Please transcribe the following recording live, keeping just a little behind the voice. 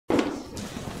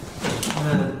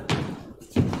Amen.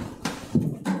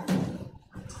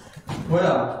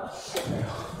 Well,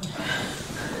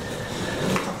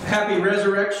 happy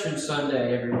Resurrection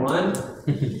Sunday, everyone.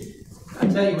 I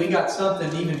tell you, we got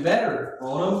something even better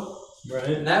on them. Right.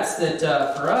 And that's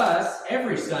that for us,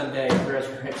 every Sunday is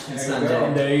Resurrection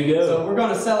Sunday. There you go. So we're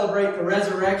going to celebrate the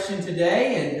resurrection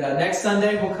today, and next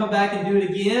Sunday we'll come back and do it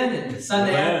again, and the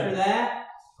Sunday after that.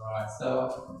 Right.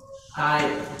 So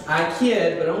I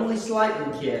kid, but only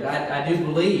slightly kid. I do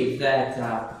believe that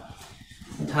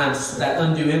sometimes that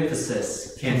undue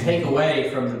emphasis can take away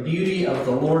from the beauty of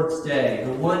the Lord's Day,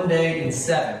 the one day in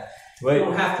seven. We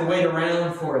don't have to wait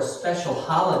around for a special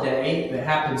holiday that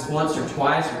happens once or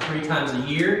twice or 3 times a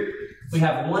year. We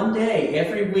have one day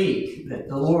every week that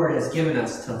the Lord has given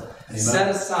us to set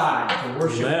aside to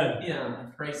worship Him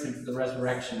and praise Him for the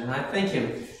resurrection. And I thank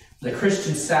Him for the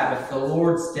Christian Sabbath, the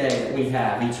Lord's Day that we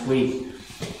have each week.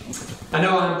 I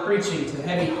know I'm preaching to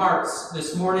heavy hearts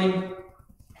this morning,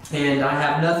 and I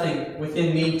have nothing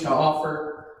within me to offer.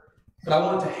 But I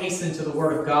want to hasten to the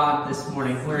Word of God this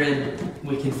morning, wherein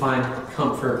we can find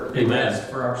comfort and rest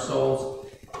for our souls.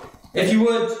 If you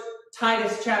would,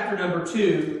 Titus chapter number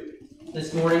 2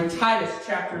 this morning. Titus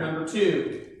chapter number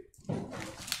 2.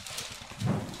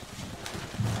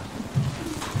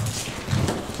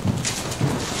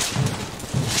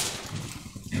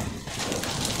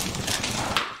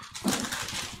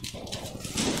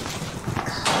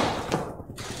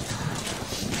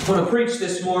 I want to preach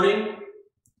this morning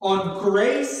on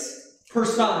grace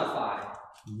personified.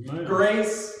 Amen.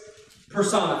 Grace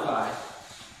personified.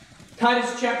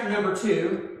 Titus chapter number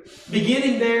 2,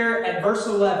 beginning there at verse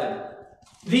 11.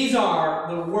 These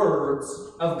are the words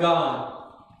of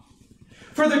God.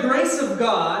 For the grace of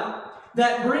God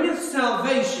that bringeth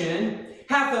salvation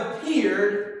hath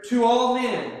appeared to all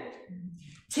men,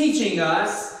 teaching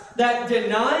us that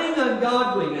denying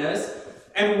ungodliness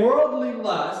and worldly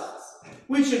lusts,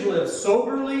 we should live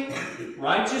soberly,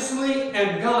 righteously,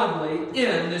 and godly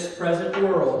in this present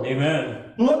world.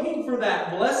 Amen. Looking for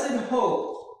that blessed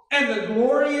hope and the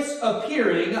glorious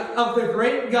appearing of the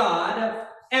great God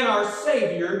and our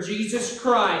Savior Jesus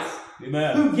Christ,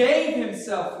 Amen, who gave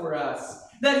Himself for us,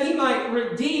 that He might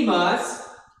redeem us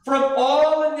from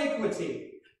all iniquity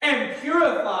and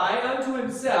purify unto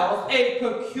Himself a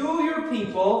peculiar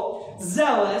people,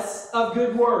 zealous of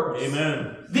good works.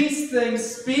 Amen. These things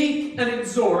speak and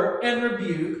exhort and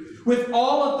rebuke with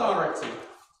all authority.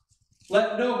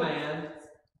 Let no man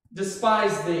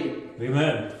despise thee.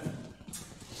 Amen.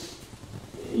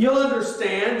 You'll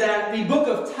understand that the book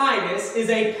of Titus is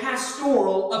a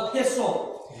pastoral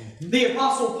epistle. The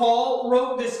Apostle Paul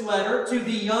wrote this letter to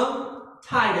the young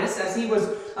Titus as he was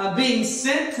being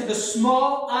sent to the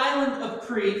small island of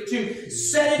Crete to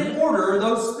set in order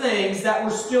those things that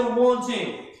were still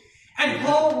wanting. And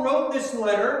Paul wrote this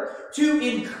letter to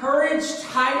encourage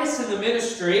Titus in the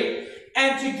ministry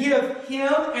and to give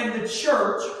him and the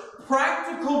church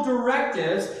practical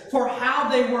directives for how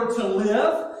they were to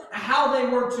live, how they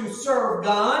were to serve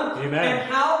God, Amen,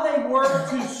 and how they were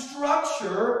to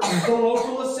structure the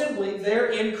local assembly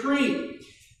there in Crete.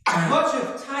 Much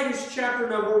of Titus chapter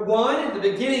number 1 and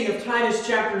the beginning of Titus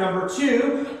chapter number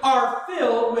 2 are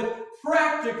filled with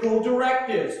practical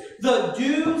directives, the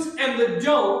do's and the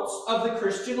don'ts of the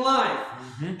Christian life.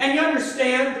 And you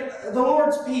understand, the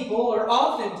Lord's people are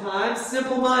oftentimes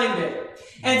simple-minded.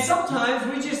 And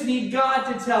sometimes we just need God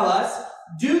to tell us,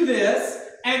 do this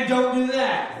and don't do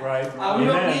that. Right. We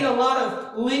don't need a lot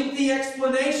of lengthy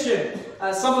explanation.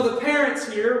 Some of the parents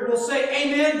here will say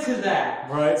amen to that.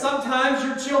 Right. Sometimes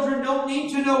your children don't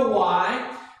need to know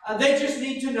why. They just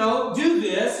need to know, do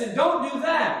this and don't do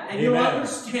that. And you'll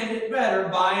understand it better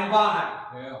by and by.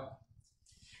 Yeah.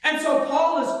 And so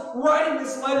Paul is writing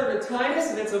this letter to Titus,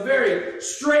 and it's a very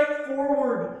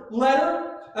straightforward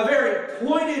letter, a very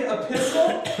pointed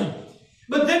epistle.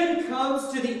 But then he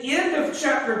comes to the end of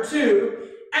chapter 2,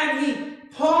 and he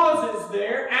pauses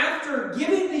there after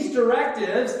giving these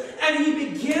directives, and he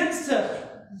begins to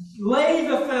lay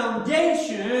the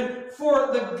foundation for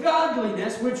the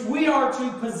godliness which we are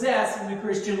to possess in the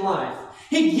Christian life.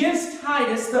 He gives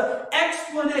Titus the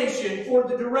explanation for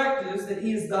the directives that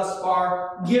he has thus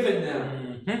far given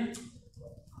them.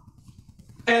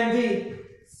 And the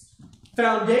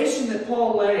foundation that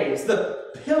Paul lays,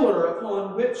 the pillar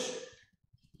upon which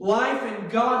life and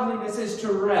godliness is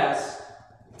to rest,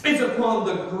 is upon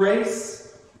the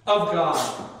grace of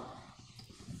God.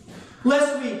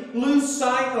 Lest we lose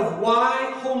sight of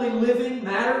why holy living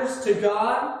matters to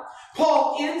God,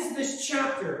 Paul ends this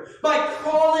chapter by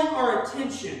calling our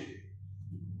attention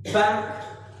back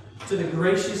to the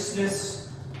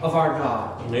graciousness of our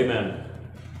God. Amen.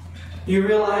 You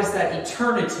realize that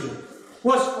eternity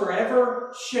was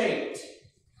forever shaped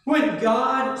when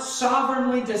God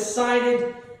sovereignly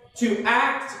decided to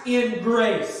act in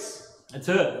grace. That's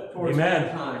it. Towards Amen.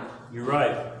 mankind. You're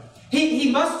right.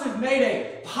 He must have made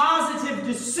a positive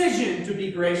decision to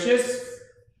be gracious.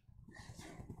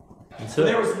 That's it.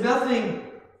 There was nothing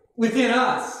within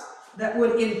us that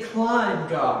would incline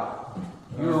God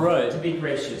You're right. to be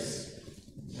gracious.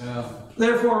 Yeah.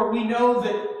 Therefore, we know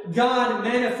that God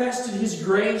manifested His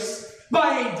grace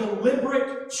by a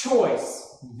deliberate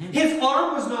choice. His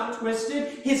arm was not twisted.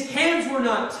 His hands were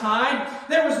not tied.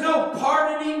 There was no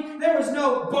pardoning. There was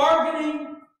no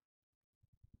bargaining.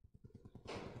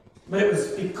 But it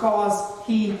was because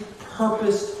He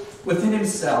purposed within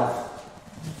Himself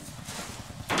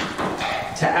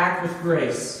to act with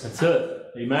grace. That's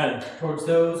it. Amen. Towards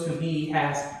those whom He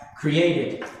has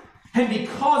created. And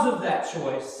because of that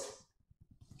choice,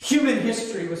 human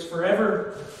history was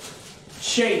forever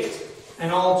shaped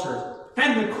and altered.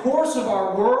 And the course of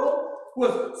our world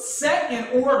was set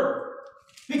in order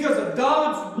because of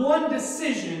God's one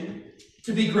decision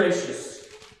to be gracious.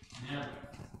 Yeah.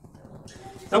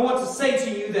 I want to say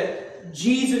to you that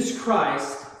Jesus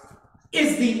Christ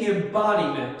is the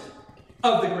embodiment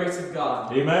of the grace of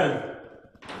God. Amen.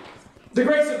 The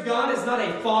grace of God is not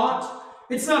a thought.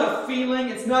 It's not a feeling.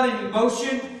 It's not an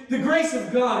emotion. The grace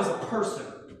of God is a person.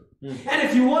 And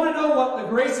if you want to know what the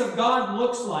grace of God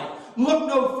looks like, look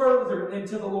no further than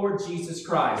to the Lord Jesus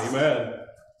Christ. Amen.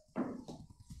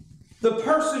 The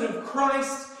person of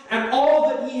Christ and all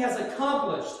that He has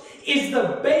accomplished is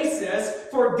the basis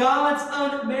for God's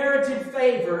unmerited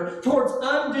favor towards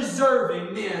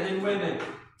undeserving men and women.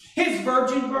 His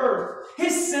virgin birth,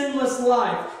 His sinless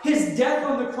life, His death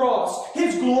on the cross,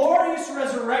 His glorious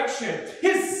resurrection,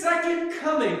 His second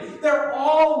coming, they're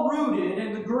all rooted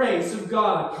in the grace of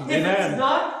God. Amen. If it's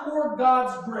not for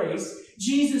God's grace,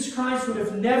 Jesus Christ would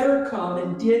have never come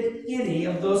and did any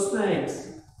of those things.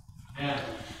 Yeah.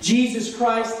 Jesus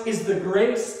Christ is the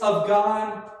grace of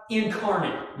God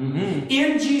incarnate.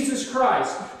 In Jesus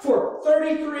Christ, for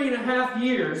 33 and a half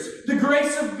years, the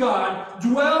grace of God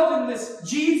dwelled in this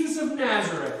Jesus of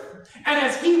Nazareth. And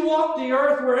as He walked the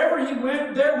earth, wherever He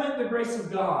went, there went the grace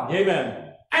of God.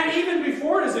 Amen. And even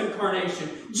before His incarnation,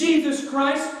 Jesus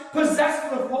Christ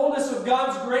possessed the fullness of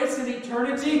God's grace in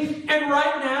eternity. And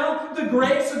right now, the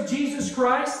grace of Jesus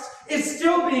Christ is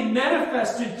still being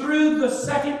manifested through the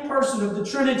second person of the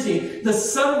Trinity, the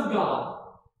Son of God.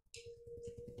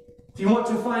 If you want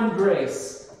to find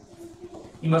grace,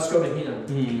 you must go to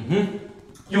Him.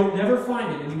 You'll never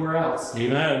find it anywhere else.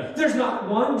 Amen. There's not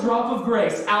one drop of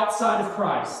grace outside of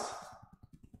Christ.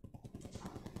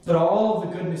 But all of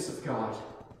the goodness of God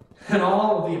and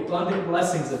all of the abundant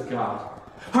blessings of God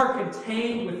are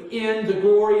contained within the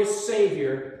glorious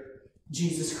Savior,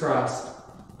 Jesus Christ.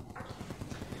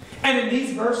 And in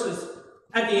these verses,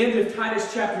 at the end of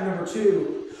Titus chapter number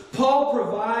 2, Paul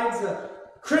provides a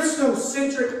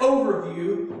Christocentric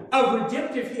overview of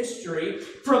redemptive history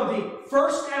from the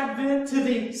first advent to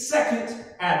the second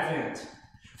advent.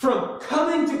 From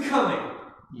coming to coming.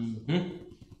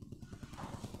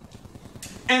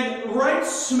 And right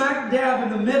smack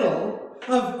dab in the middle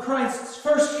of Christ's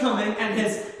first coming and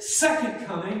His second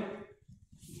coming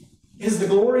is the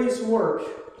glorious work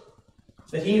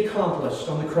that He accomplished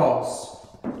on the cross.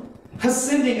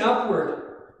 Ascending upward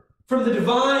from the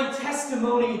divine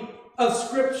testimony of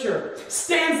Scripture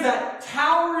stands that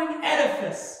towering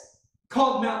edifice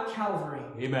called Mount Calvary.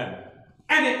 Amen.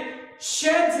 And it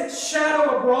sheds its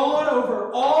shadow abroad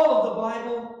over all of the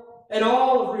Bible and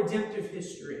all of redemptive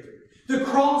history. The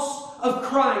cross of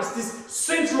Christ is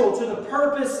central to the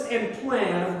purpose and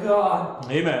plan of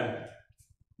God. Amen.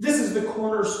 This is the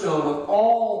cornerstone of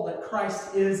all that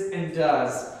Christ is and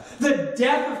does. The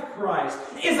death of Christ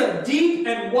is a deep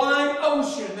and wide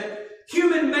ocean that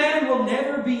human man will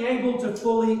never be able to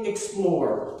fully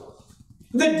explore.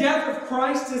 The death of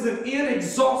Christ is an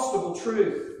inexhaustible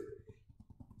truth.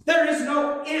 There is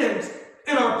no end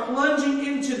in our plunging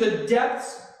into the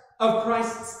depths of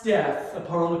Christ's death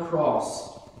upon the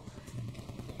cross.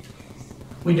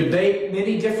 We debate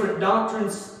many different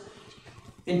doctrines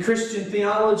in Christian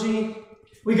theology.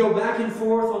 We go back and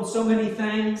forth on so many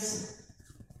things.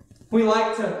 We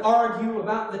like to argue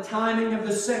about the timing of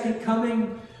the second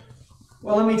coming.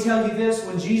 Well, let me tell you this.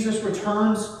 When Jesus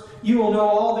returns, you will know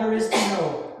all there is to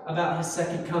know about His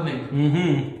second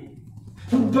coming.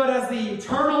 But as the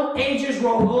eternal ages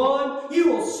roll on, you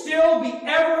will still be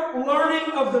ever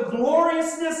learning of the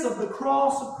gloriousness of the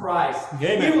cross of Christ.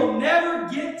 Amen. You will never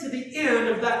get to the end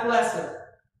of that lesson.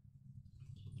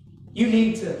 You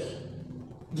need to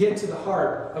get to the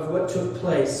heart of what took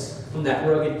place on that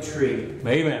rugged tree.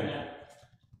 Amen.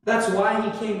 That's why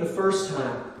he came the first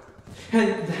time.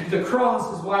 And the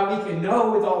cross is why we can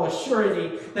know with all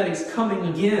assurity that he's coming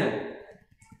again.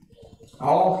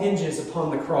 All hinges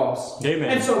upon the cross. Amen.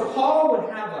 And so Paul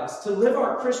would have us to live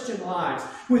our Christian lives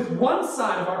with one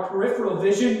side of our peripheral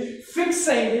vision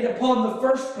fixated upon the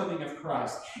first coming of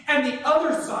Christ, and the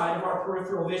other side of our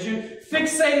peripheral vision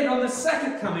fixated on the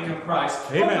second coming of Christ.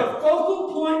 Amen. But the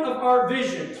focal point of our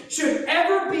vision should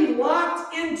ever be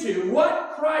locked into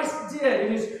what Christ did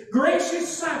in his gracious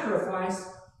sacrifice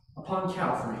upon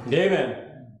Calvary. Amen.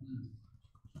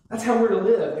 That's how we're to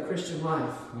live the Christian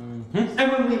life. And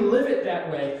when we live it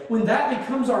that way, when that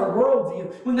becomes our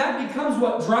worldview, when that becomes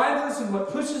what drives us and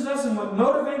what pushes us and what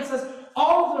motivates us,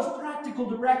 all of those practical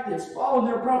directives fall in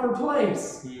their proper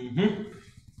place.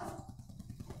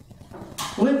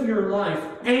 Live your life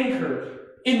anchored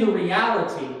in the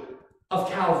reality of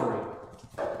Calvary.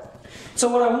 So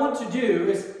what I want to do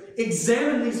is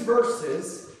examine these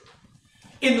verses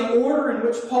in the order in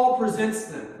which Paul presents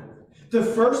them. The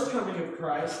first coming of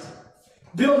Christ,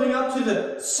 building up to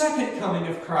the second coming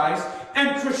of Christ,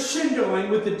 and crescendoing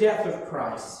with the death of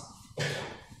Christ.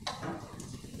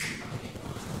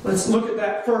 Let's look at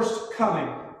that first coming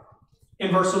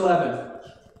in verse 11.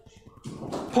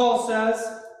 Paul says,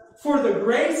 "For the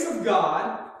grace of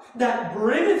God that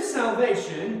bringeth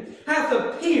salvation hath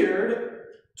appeared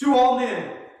to all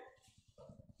men."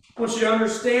 I want you to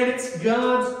understand it's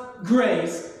God's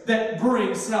grace that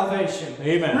brings salvation.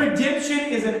 Amen. Redemption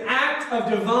is an act of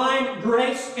divine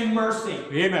grace and mercy.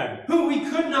 Amen. Who we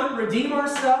could not redeem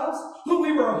ourselves, who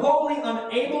we were wholly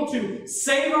unable to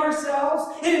save ourselves.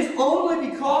 It is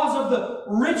only because of the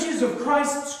riches of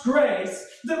Christ's grace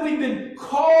that we've been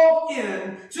called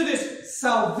in to this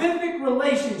salvific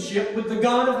relationship with the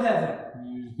God of heaven.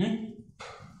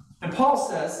 And Paul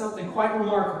says something quite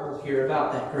remarkable here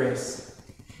about that grace.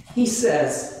 He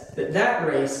says that that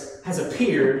grace has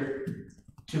appeared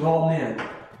to all men.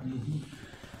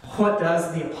 What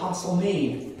does the apostle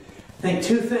mean? I think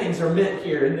two things are meant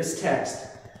here in this text.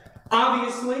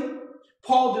 Obviously,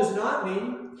 Paul does not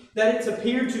mean that it's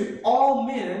appeared to all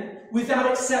men without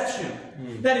exception.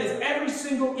 That is, every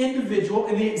single individual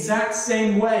in the exact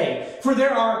same way. For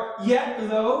there are yet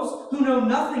those who know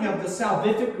nothing of the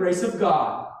salvific grace of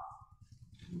God.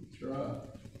 That's right.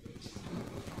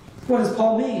 What does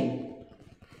Paul mean?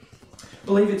 I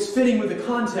believe it's fitting with the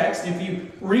context. If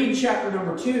you read chapter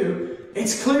number 2,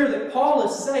 it's clear that Paul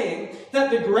is saying that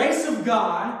the grace of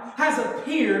God has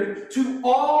appeared to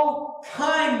all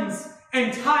kinds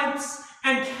and types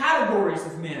and categories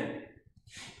of men.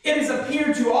 It has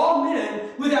appeared to all men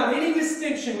without any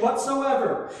distinction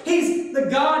whatsoever. He's the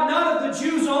God not of the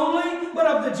Jews only, but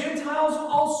of the Gentiles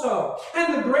also.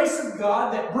 And the grace of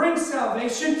God that brings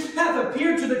salvation hath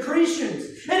appeared to the Cretans.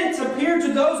 And it's appeared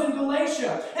to those in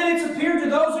Galatia. And it's appeared to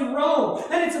those in Rome.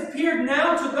 And it's appeared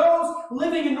now to those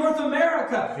living in North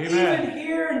America. Amen. Even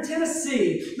here in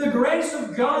Tennessee. The grace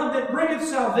of God that bringeth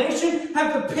salvation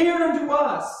hath appeared unto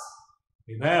us.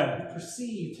 Amen. We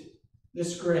perceived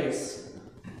this grace.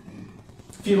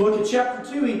 If you look at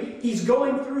chapter 2, he's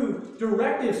going through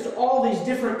directives to all these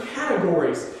different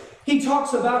categories. He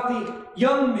talks about the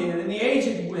young men and the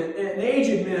aged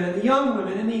men and the young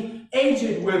women and the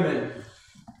aged women.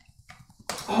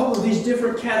 All of these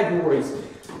different categories,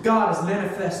 God has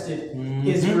manifested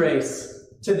His grace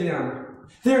to them.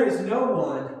 There is no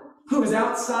one who is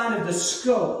outside of the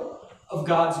scope of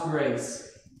God's grace.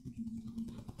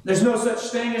 There's no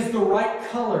such thing as the right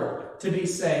color to be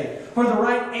saved, or the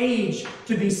right age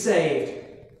to be saved.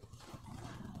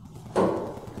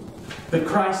 But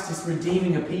Christ is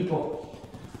redeeming a people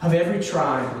of every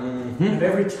tribe, of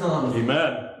every tongue,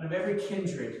 Amen. and of every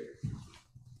kindred.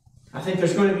 I think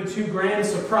there's going to be two grand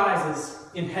surprises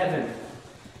in heaven.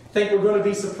 I think we're going to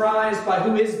be surprised by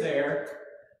who is there,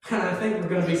 and I think we're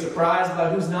going to be surprised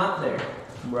by who's not there.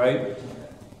 Right.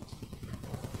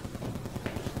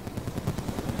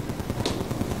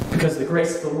 Because the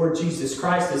grace of the Lord Jesus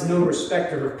Christ is no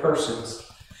respecter of persons.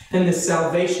 And the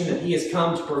salvation that He has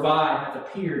come to provide hath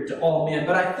appeared to all men.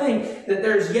 But I think that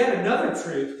there's yet another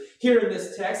truth here in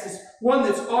this text. It's one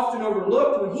that's often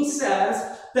overlooked when he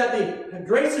says that the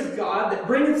grace of God that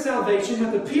bringeth salvation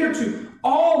hath appeared to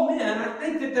all men. I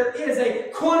think that there is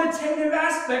a quantitative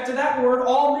aspect to that word,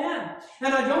 all men.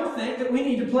 And I don't think that we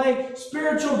need to play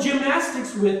spiritual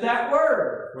gymnastics with that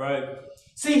word. Right.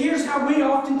 See, here's how we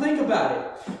often think about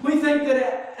it. We think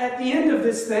that at the end of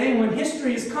this thing, when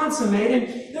history is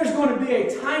consummated, there's going to be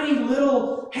a tiny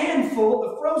little handful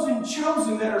of frozen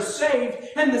chosen that are saved,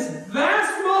 and this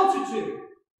vast multitude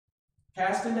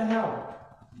cast into hell.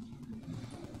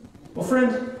 Well,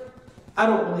 friend, I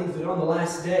don't believe that on the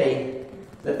last day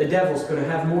that the devil's going to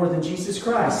have more than Jesus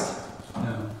Christ.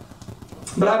 No.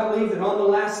 But I believe that on the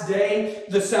last day,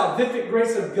 the salvific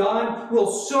grace of God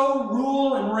will so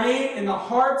rule and reign in the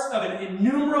hearts of an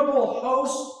innumerable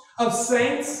host of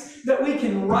saints that we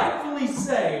can rightfully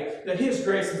say that His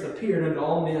grace has appeared unto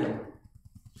all men.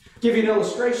 I'll give you an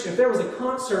illustration. If there was a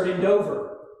concert in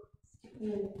Dover,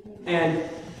 and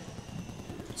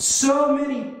so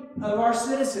many of our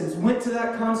citizens went to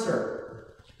that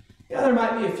concert, yeah, there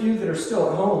might be a few that are still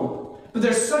at home, but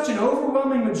there's such an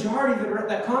overwhelming majority that are at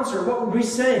that concert. What would we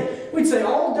say? We'd say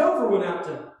all Dover went out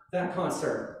to that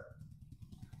concert.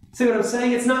 See what I'm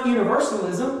saying? It's not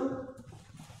universalism.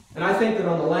 And I think that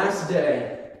on the last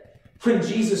day, when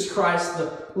Jesus Christ,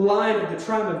 the Lion of the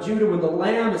tribe of Judah, when the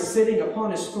Lamb is sitting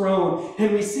upon His throne,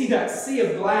 and we see that sea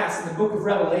of glass in the book of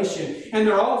Revelation, and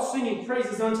they're all singing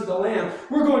praises unto the Lamb,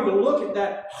 we're going to look at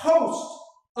that host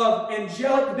of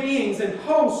angelic beings and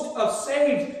host of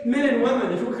saved men and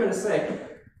women, and we're going to say,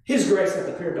 His grace hath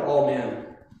appeared to all men.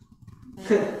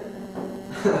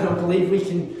 I don't believe we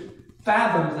can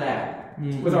fathom that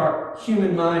with our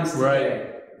human minds today. Right.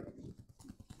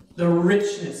 The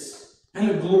richness and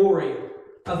the glory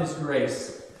of His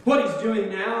grace. What He's doing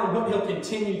now and what He'll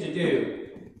continue to do.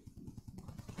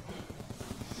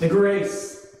 The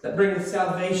grace that bringeth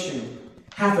salvation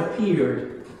hath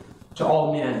appeared to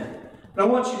all men. But I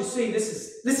want you to see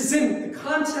this is in the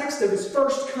context of His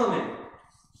first coming.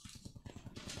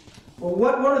 Well,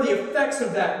 what are the effects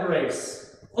of that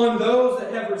grace on those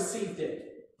that have received it?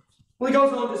 Well, he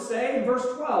goes on to say in verse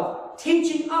 12,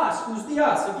 teaching us. Who's the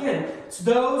us? Again, it's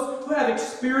those who have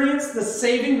experienced the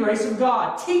saving grace of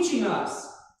God. Teaching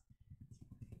us.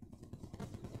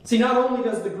 See, not only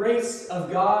does the grace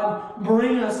of God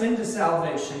bring us into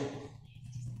salvation,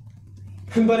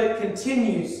 but it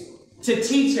continues to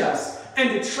teach us and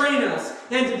to train us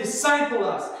and to disciple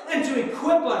us and to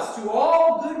equip us to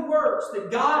all good works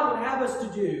that God would have us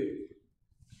to do.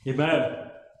 Amen.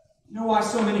 You know why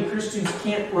so many Christians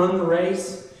can't run the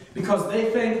race? Because they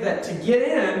think that to get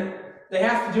in, they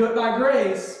have to do it by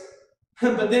grace.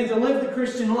 But then to live the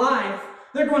Christian life,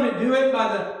 they're going to do it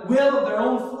by the will of their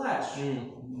own flesh.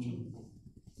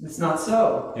 It's not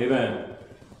so. Amen.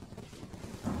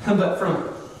 But from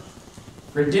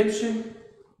redemption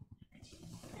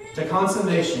to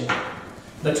consummation,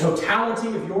 the totality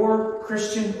of your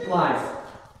Christian life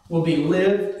will be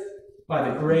lived by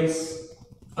the grace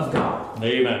of God.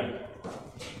 Amen.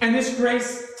 And this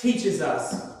grace teaches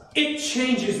us. It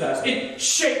changes us. It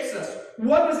shapes us.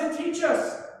 What does it teach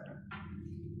us?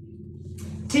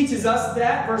 It teaches us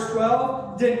that, verse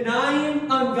 12, denying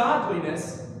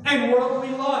ungodliness and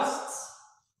worldly lusts.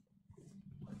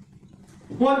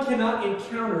 One cannot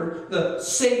encounter the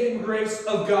saving grace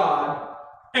of God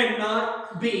and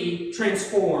not be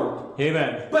transformed.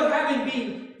 Amen. But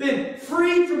having been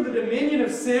freed from the dominion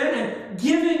of sin and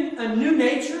given a new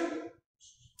nature,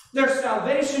 their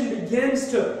salvation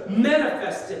begins to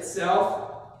manifest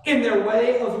itself in their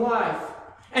way of life.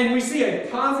 And we see a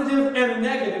positive and a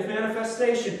negative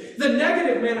manifestation. The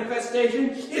negative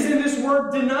manifestation is in this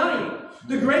word denying.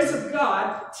 The grace of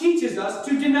God teaches us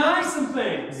to deny some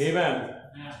things. Amen.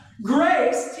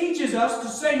 Grace teaches us to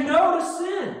say no to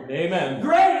sin. Amen.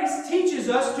 Grace teaches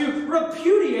us to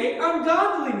repudiate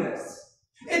ungodliness.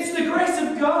 It's the grace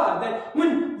of God that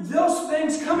when those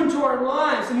things come into our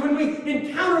lives and when we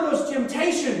encounter those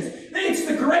temptations, it's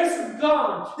the grace of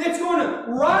God that's going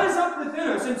to rise up within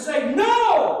us and say,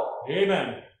 no!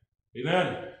 Amen.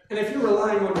 Amen. And if you're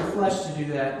relying on your flesh to do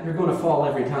that, you're going to fall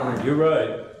every time. You're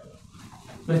right.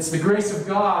 But it's the grace of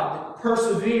God that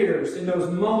perseveres in those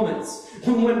moments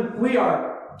when we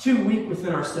are too weak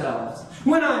within ourselves.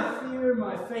 When I fear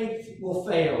my faith will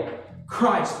fail,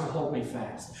 Christ will hold me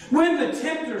fast. When the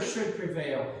tempter should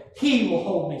prevail, He will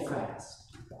hold me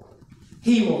fast.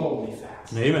 He will hold me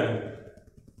fast. Amen.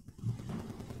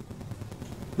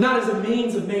 Not as a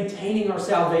means of maintaining our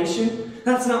salvation.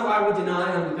 That's not why we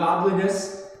deny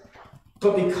ungodliness.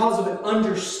 But because of an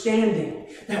understanding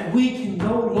that we can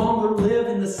no longer live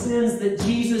in the sins that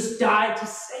Jesus died to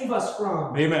save us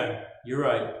from. Amen. You're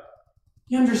right.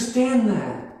 You understand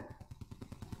that?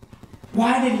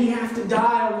 Why did He have to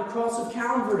die on the cross of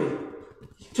Calvary?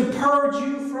 To purge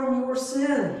you from your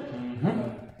sin.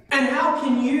 And how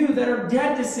can you that are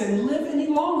dead to sin live any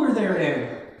longer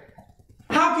therein?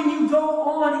 How can you go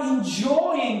on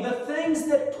enjoying the things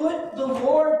that put the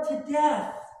Lord to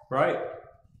death? Right.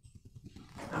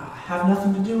 Have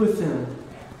nothing to do with them.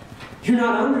 You're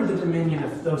not under the dominion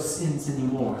of those sins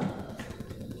anymore.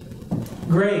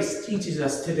 Grace teaches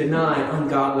us to deny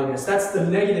ungodliness. That's the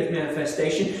negative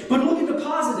manifestation. But look at the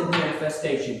positive. positive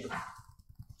manifestation.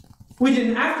 We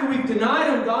didn't, after we've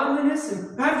denied ungodliness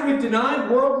and after we've denied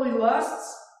worldly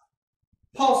lusts,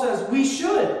 Paul says we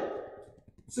should.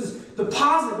 This is the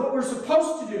positive, what we're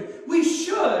supposed to do. We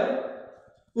should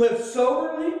live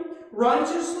soberly,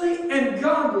 righteously, and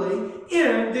godly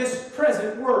in this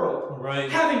present world. Right.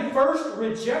 Having first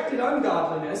rejected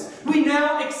ungodliness, we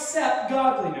now accept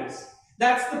godliness.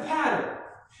 That's the pattern.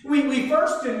 We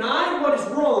first denied what is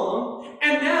wrong,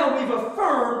 and now we've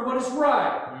affirmed what is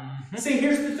right. Mm-hmm. See,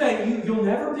 here's the thing. You'll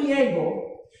never be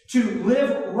able to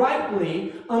live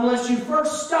rightly unless you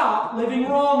first stop living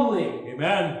wrongly.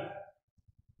 Amen.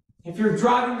 If you're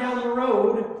driving down the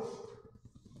road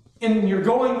and you're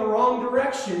going the wrong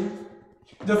direction,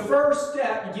 the first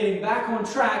step to getting back on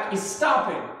track is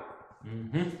stopping.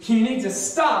 Mm-hmm. You need to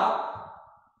stop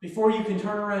before you can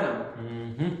turn around.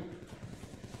 Mm-hmm.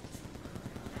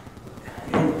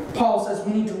 And Paul says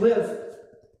we need to live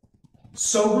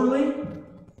soberly,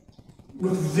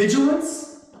 with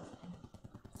vigilance,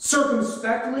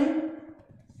 circumspectly.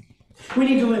 We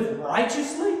need to live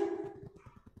righteously.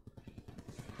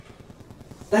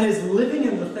 That is, living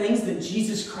in the things that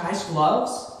Jesus Christ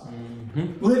loves.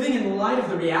 Mm-hmm. Living in the light of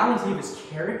the reality of His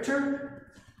character.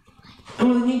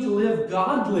 And we need to live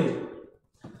godly.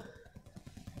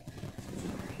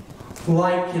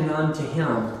 Liken unto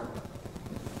Him.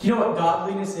 Do you know what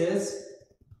godliness is?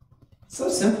 It's so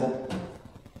simple.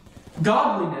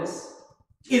 Godliness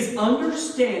is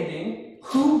understanding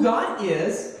who God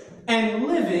is and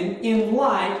living in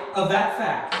light of that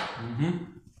fact. Mm-hmm.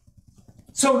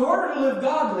 So in order to live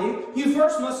godly, you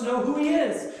first must know who He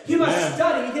is. You must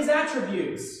study His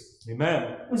attributes.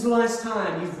 Amen. When's the last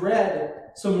time you've read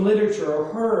some literature or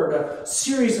heard a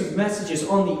series of messages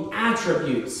on the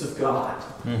attributes of God?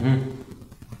 Mm-hmm.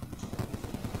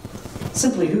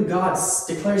 Simply who God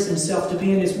declares Himself to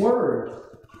be in His Word.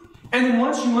 And then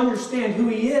once you understand who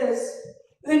He is,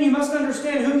 then you must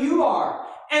understand who you are.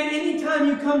 And anytime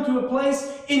you come to a place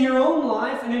in your own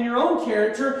life and in your own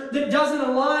character that doesn't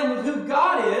align with who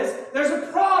God is, there's a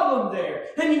problem there.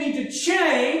 And you need to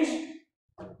change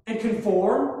and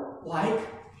conform like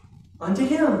unto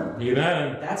Him.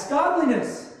 Amen. That's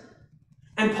godliness.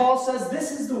 And Paul says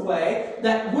this is the way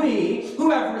that we, who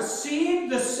have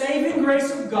received the saving grace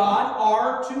of God,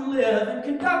 are to live and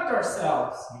conduct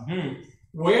ourselves. Mm-hmm.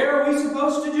 Where are we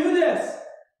supposed to do this?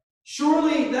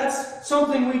 Surely that's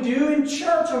something we do in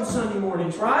church on Sunday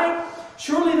mornings, right?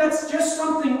 Surely that's just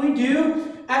something we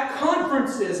do at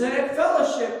conferences and at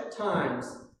fellowship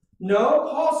times. No,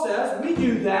 Paul says we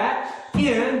do that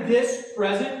in this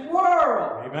present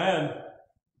world. Amen.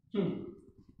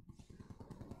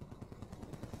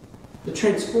 The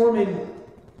transforming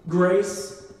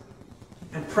grace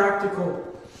and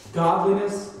practical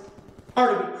godliness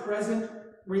are to be present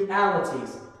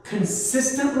realities,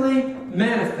 consistently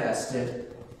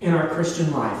manifested in our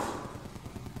Christian life.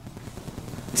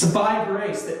 It's by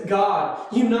grace that God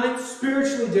unites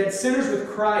spiritually dead sinners with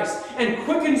Christ and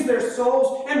quickens their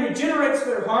souls and regenerates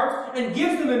their hearts and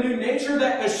gives them a new nature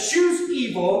that eschews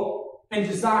evil and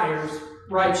desires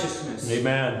righteousness.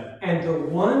 Amen. And the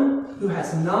one who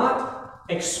has not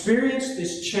experienced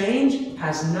this change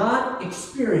has not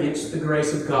experienced the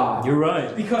grace of God. You're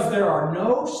right. Because there are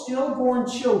no stillborn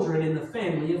children in the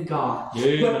family of God.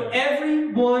 Yeah. But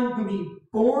everyone who He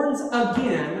borns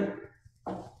again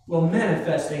will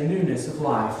manifest a newness of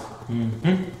life.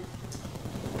 Mm-hmm.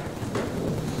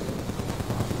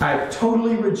 I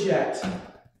totally reject,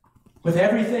 with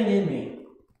everything in me,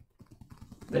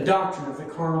 the doctrine of the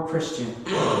carnal Christian.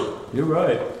 You're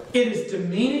right. It is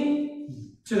demeaning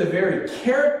to the very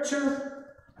character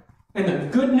and the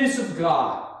goodness of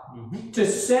God to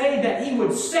say that He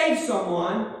would save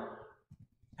someone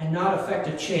and not affect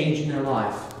a change in their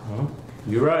life.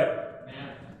 You're right.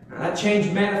 Now, that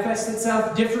change manifests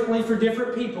itself differently for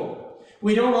different people.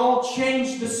 We don't all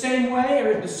change the same way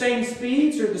or at the same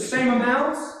speeds or the same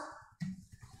amounts.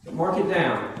 But mark it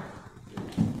down.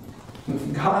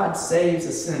 If God saves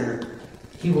a sinner,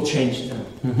 He will change them.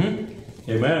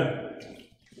 Mm-hmm. Amen.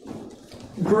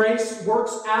 Grace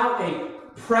works out a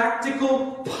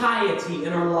practical piety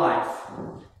in our life.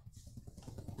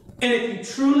 And if you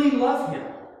truly love Him,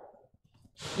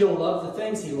 you'll love the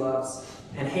things He loves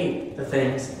and hate the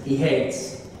things He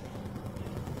hates.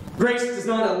 Grace does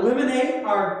not eliminate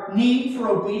our need for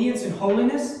obedience and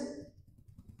holiness.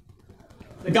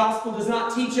 The gospel does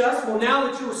not teach us, well,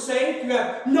 now that you're saved, you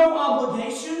have no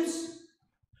obligations.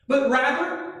 But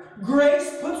rather, grace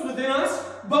puts within us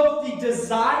both the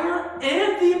desire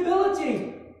and the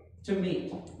ability to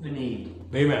meet the need.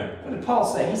 Amen. What did Paul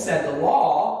say? He said the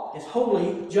law law is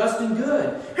holy, just, and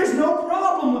good. There's no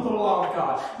problem with the law of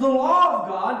God. The law of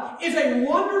God is a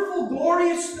wonderful,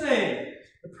 glorious thing.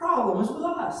 The problem is with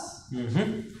us.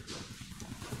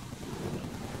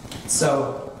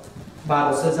 So, the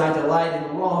Bible says, I delight in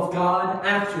the law of God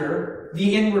after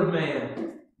the inward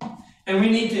man. And we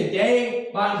need to, day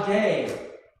by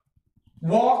day,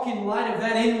 walk in light of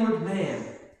that inward man.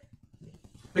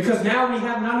 Because now we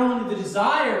have not only the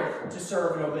desire to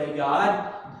serve and obey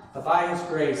God, but by His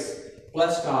grace,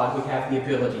 bless God, we have the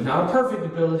ability. Not a perfect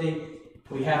ability,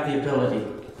 but we have the ability.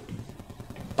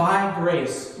 By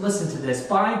grace, listen to this,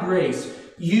 by grace,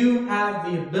 you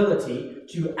have the ability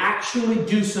to actually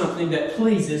do something that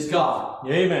pleases God.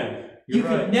 Amen. You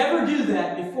could never do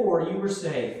that before you were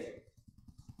saved.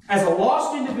 As a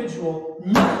lost individual,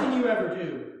 nothing you ever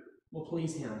do will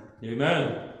please Him.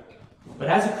 Amen. But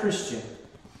as a Christian,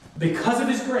 because of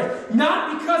His grace,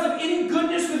 not because of any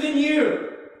goodness within you,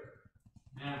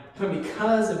 but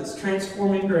because of His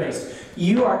transforming grace,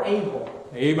 you are able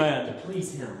to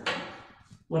please Him.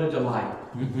 What a delight.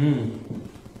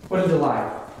 What a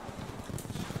delight.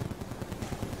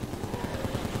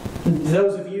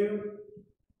 Those of you,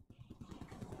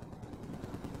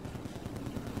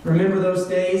 remember those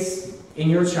days in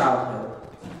your childhood.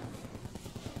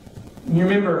 You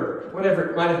remember whatever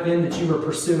it might have been that you were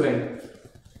pursuing.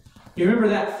 You remember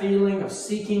that feeling of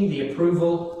seeking the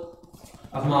approval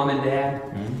of mom and dad?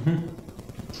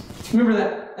 Remember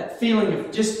that feeling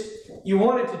of just, you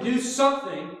wanted to do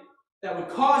something that would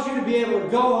cause you to be able to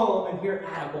go home and hear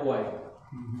attaboy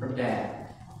from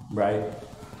dad. Right.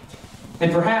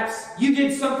 And perhaps you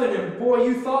did something and boy,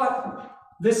 you thought,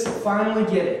 this will finally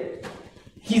get it.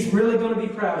 He's really going to be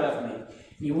proud of me.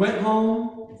 You went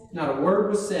home, not a word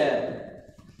was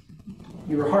said.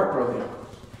 You were heartbroken.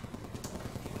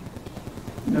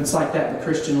 And it's like that in the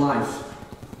Christian life.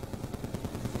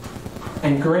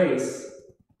 And grace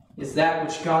is that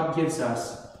which God gives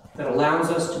us that allows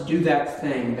us to do that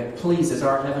thing that pleases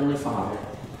our Heavenly Father.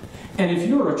 And if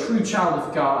you're a true child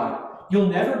of God, you'll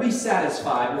never be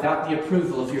satisfied without the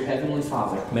approval of your Heavenly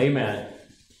Father. Amen.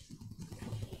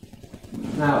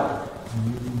 Now,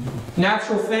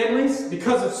 natural families,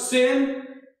 because of sin,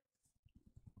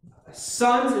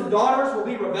 sons and daughters will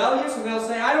be rebellious and they'll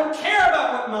say, I don't care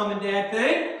about what mom and dad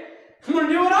think. I'm going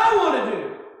to do what I want to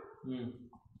do.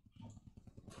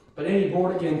 But any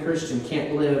born-again Christian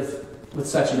can't live with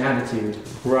such an attitude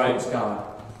towards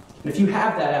God. And if you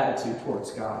have that attitude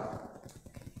towards God,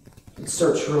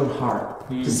 search your own heart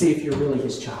to see if you're really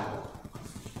His child.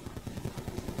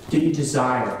 Do you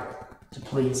desire to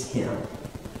please Him?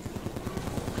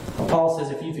 Well, Paul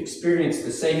says if you've experienced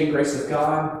the saving grace of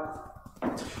God,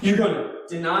 you're going to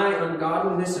deny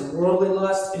ungodliness and worldly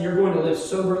lust, and you're going to live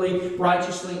soberly,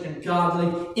 righteously, and godly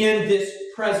in this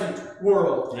present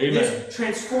world. Amen. This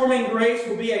transforming grace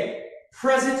will be a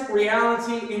present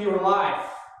reality in your life.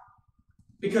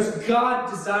 Because God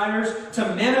desires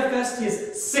to manifest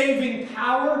His saving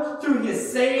power through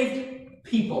His saved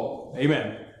people.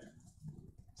 Amen.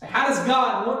 So how does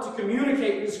God want to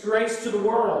communicate this grace to the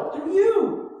world? Through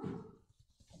you.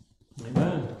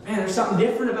 Amen. Man, there's something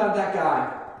different about that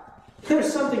guy.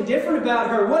 There's something different about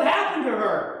her. What happened to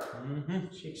her?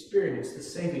 She experienced the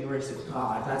saving grace of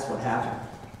God. That's what happened.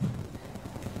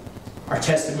 Our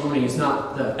testimony is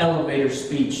not the elevator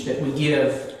speech that we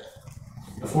give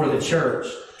before the church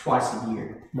twice a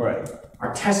year. Right.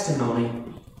 Our testimony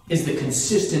is the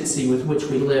consistency with which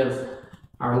we live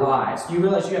our lives. Do you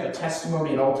realize you have a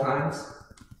testimony at all times?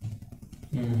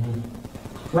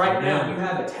 Right now, you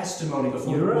have a testimony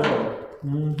before the Lord.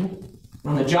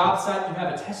 On the job site, you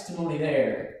have a testimony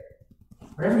there.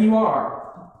 Wherever you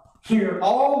are, you're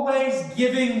always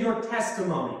giving your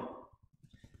testimony.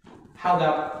 How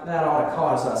that ought to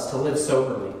cause us to live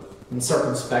soberly and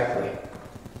circumspectly.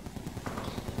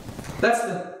 That's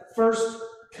the first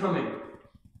coming.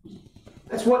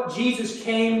 That's what Jesus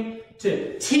came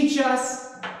to teach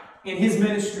us in His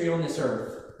ministry on this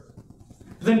earth.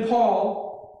 Then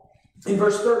Paul, in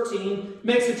verse 13,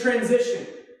 makes a transition.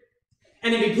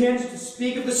 And he begins to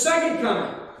speak of the second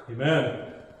coming.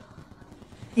 Amen.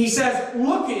 He says,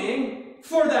 looking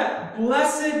for that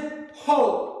blessed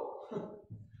hope.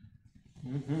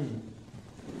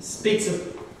 Speaks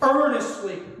of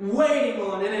earnestly waiting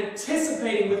on and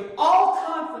anticipating with all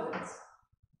confidence.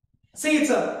 See, it's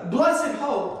a blessed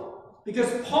hope because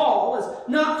Paul is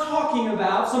not talking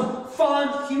about some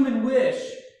fond human wish,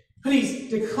 but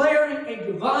he's declaring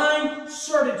a divine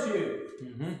certitude.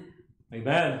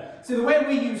 Amen. See, the way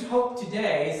we use hope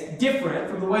today is different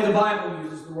from the way the Bible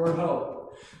uses the word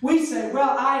hope. We say,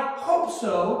 well, I hope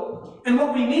so, and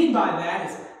what we mean by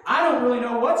that is I don't really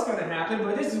know what's going to happen,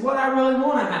 but this is what I really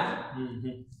want to happen.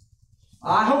 Mm-hmm.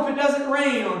 I hope it doesn't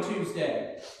rain on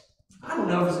Tuesday. I don't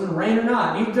know if it's going to rain or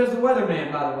not. Neither does the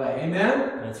weatherman, by the way.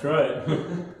 Amen? That's right.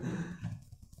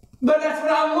 But that's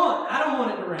what I want. I don't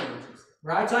want it to rain.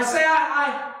 Right? So I say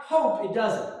I hope it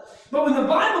doesn't. But when the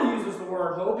Bible uses the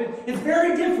word hope, it's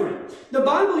very different. The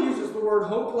Bible uses the word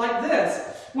hope like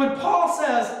this. When Paul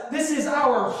says, this is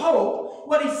our hope,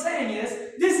 what he's saying is,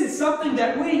 this is something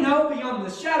that we know beyond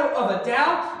the shadow of a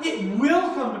doubt. It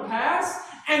will come to pass,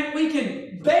 and we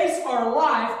can base our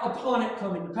life upon it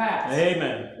coming to pass.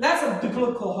 Amen. That's a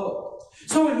biblical hope.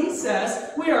 So when he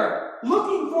says we are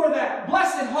looking for that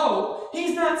blessed hope,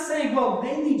 he's not saying, well,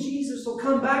 maybe Jesus will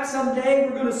come back someday.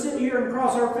 We're going to sit here and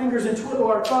cross our fingers and twiddle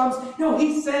our thumbs. No,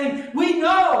 he's saying, we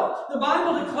know. The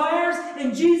Bible declares,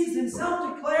 and Jesus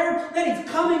himself declared, that he's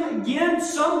coming again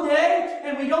someday,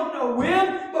 and we don't know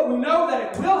when, but we know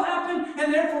that it will happen,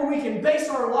 and therefore we can base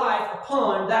our life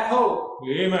upon that hope.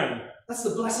 Amen. That's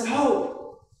the blessed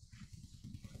hope.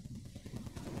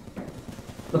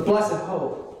 The blessed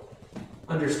hope,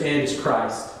 understand, is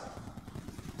Christ.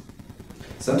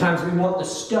 Sometimes we want the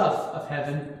stuff of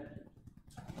heaven.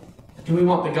 Do we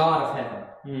want the God of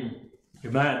heaven?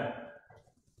 Amen.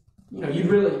 You know, you'd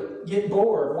really get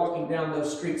bored walking down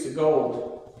those streets of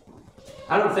gold.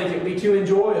 I don't think it would be too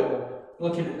enjoyable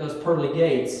looking at those pearly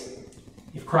gates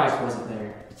if Christ wasn't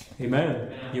there.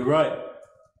 Amen. You're right.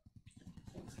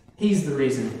 He's the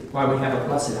reason why we have a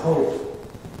blessed hope.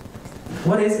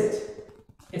 What is it?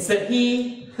 It's that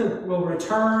He will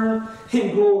return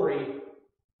in glory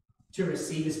to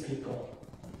receive His people.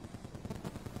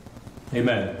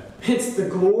 Amen. It's the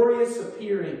glorious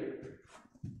appearing.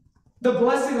 The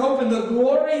blessed hope and the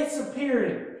glorious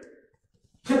appearing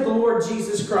of the Lord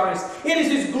Jesus Christ. It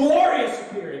is His glorious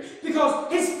appearing.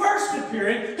 Because His first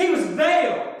appearing, He was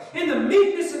veiled in the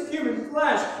meekness of human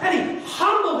flesh. And He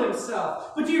humbled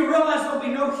Himself. But do you realize there will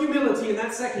be no humility in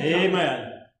that second coming? Amen.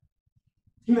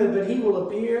 But He will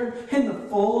appear in the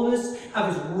fullness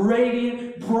of His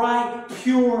radiant, bright,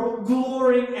 pure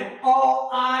glory, and all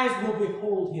eyes will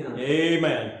behold Him.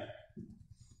 Amen.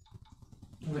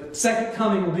 The second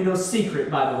coming will be no secret,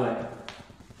 by the way.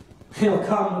 He'll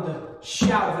come with the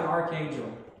shout of an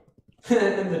archangel,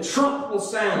 and the trump will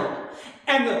sound,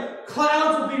 and the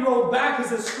clouds will be rolled back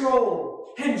as a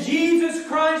scroll, and Jesus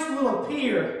Christ will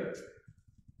appear.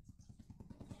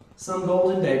 Some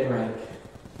golden daybreak,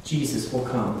 Jesus will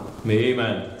come.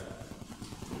 Amen.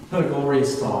 What a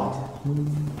glorious thought.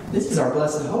 This is our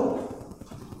blessed hope.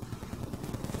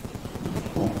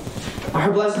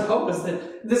 Our blessed hope is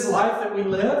that this life that we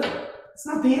live, it's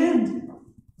not the end.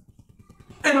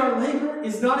 And our labor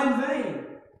is not in vain.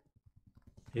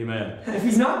 Amen. And if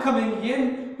He's not coming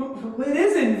again, it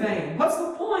is in vain. What's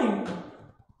the point?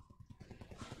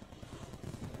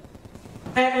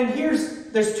 And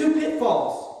there's two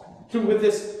pitfalls with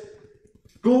this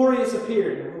glorious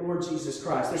appearing of the Lord Jesus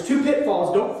Christ. There's two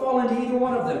pitfalls. Don't fall into either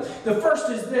one of them. The first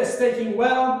is this, thinking,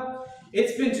 well,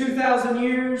 it's been 2,000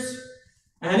 years,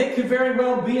 and it could very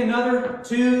well be another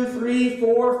 2, 3,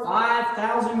 4,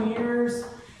 5,000 years.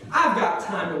 I've got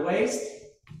time to waste.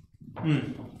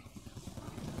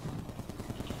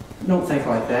 Don't think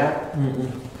like that.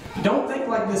 Don't think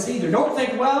like this either. Don't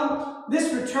think, well,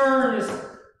 this return is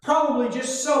probably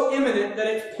just so imminent that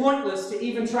it's pointless to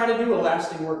even try to do a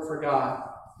lasting work for God.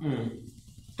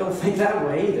 Don't think that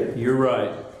way either. You're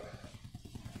right.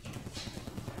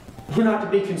 We're not to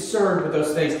be concerned with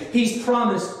those things. He's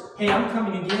promised, hey, I'm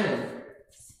coming again.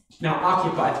 Now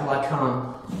occupy till I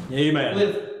come. Amen.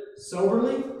 Live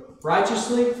soberly,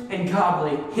 righteously, and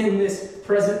godly in this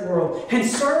present world. And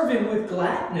serve Him with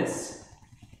gladness.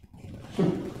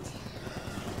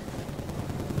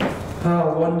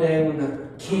 Oh, one day when the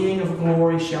King of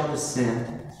glory shall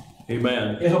descend.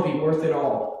 Amen. It'll be worth it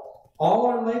all. All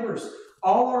our labors,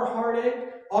 all our heartache,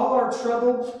 all our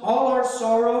trouble, all our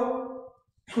sorrow,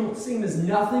 it will seem as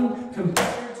nothing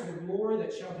compared to the glory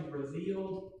that shall be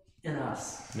revealed in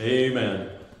us. Amen.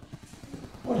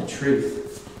 What a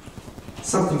truth.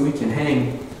 Something we can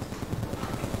hang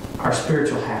our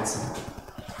spiritual hats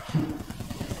on.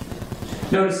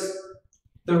 Notice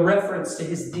the reference to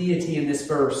His deity in this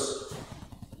verse.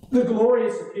 The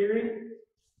glorious appearing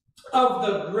of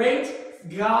the great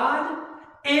God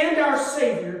and our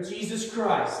Savior, Jesus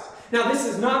Christ. Now, this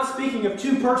is not speaking of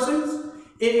two persons.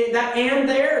 That and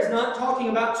there is not talking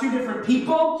about two different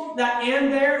people. That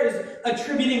and there is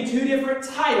attributing two different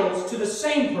titles to the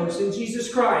same person,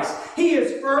 Jesus Christ. He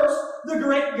is first the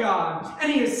great God,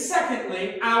 and He is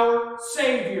secondly our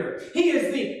Savior. He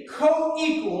is the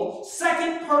co-equal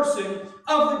second person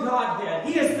of the Godhead.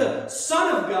 He is the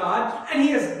Son of God, and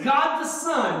He is God the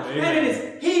Son. Amen. And it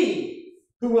is He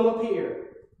who will appear.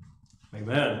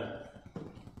 Amen.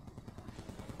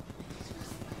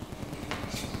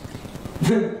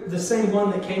 The same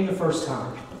one that came the first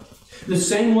time. The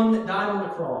same one that died on the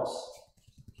cross.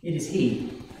 It is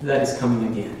He that is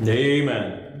coming again.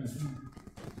 Amen.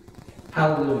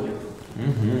 Hallelujah.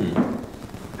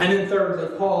 Mm-hmm. And then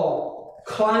thirdly, Paul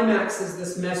climaxes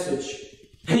this message,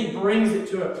 and he brings it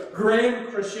to a grand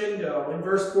crescendo in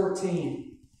verse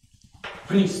 14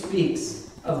 when he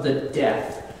speaks of the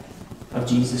death of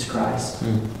Jesus Christ.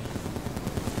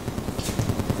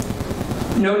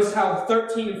 Notice how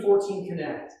 13 and 14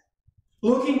 connect.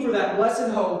 Looking for that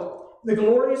blessed hope, the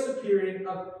glorious appearing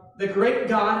of the great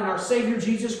God and our Savior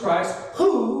Jesus Christ,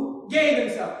 who gave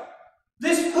Himself.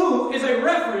 This who is a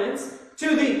reference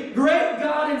to the great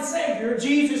God and Savior,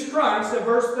 Jesus Christ, of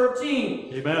verse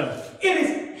 13. Amen. It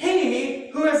is He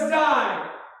who has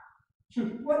died.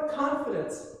 What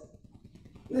confidence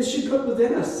this should put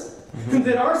within us.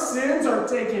 That our sins are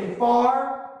taken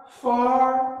far,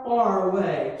 far, far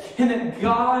away. And that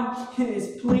God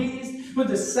is pleased with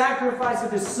the sacrifice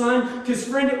of His Son. Because,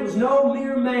 friend, it was no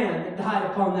mere man that died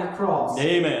upon that cross.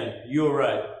 Amen. You're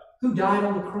right. Who died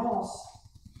on the cross?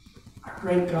 Our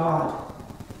great God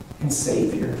and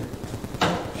Savior.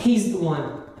 He's the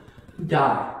one who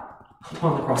died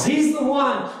upon the cross. He's the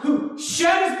one who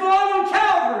shed His blood on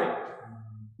Calvary.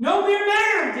 No mere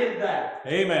man did that.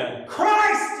 Amen.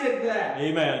 Christ did that.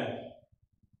 Amen.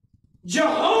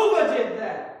 Jehovah did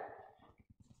that.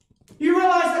 You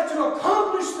realize that to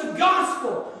accomplish the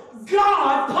gospel,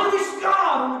 God punished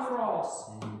God on the cross.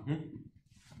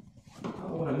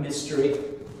 Oh, what a mystery.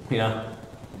 Yeah.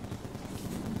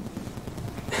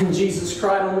 And Jesus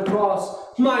cried on the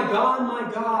cross, my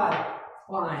God,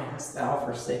 why hast thou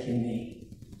forsaken me?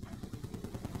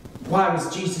 Why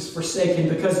was Jesus forsaken?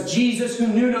 Because Jesus, who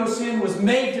knew no sin, was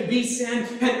made to be sin,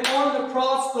 and on the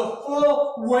cross the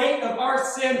full weight of our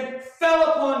sin fell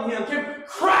upon Him, came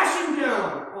crashing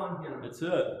down upon Him. That's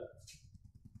it.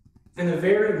 And the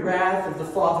very wrath of the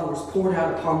Father was poured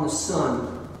out upon the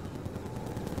Son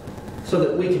so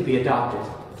that we could be adopted.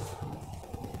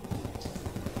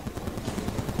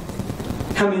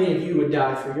 How many of you would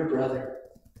die for your brother?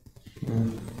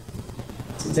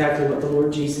 That's exactly what the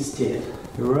Lord Jesus did.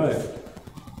 You're right.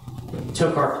 He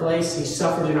took our place. He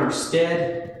suffered in our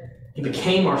stead. He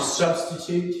became our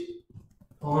substitute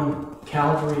on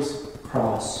Calvary's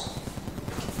cross.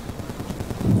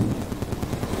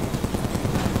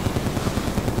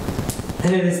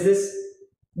 And it is this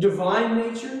divine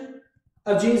nature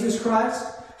of Jesus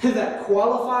Christ that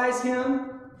qualifies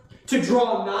Him to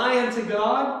draw nigh unto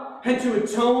God and to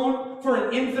atone for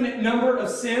an infinite number of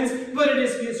sins, but it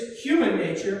is His human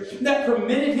nature that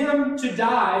permitted Him to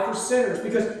die for sinners,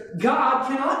 because God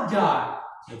cannot die.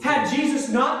 Had Jesus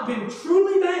not been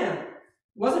truly man,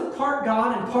 wasn't part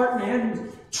God and part man, He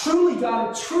was truly God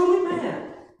and truly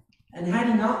man, and had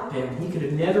He not been, He could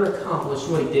have never accomplished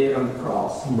what He did on the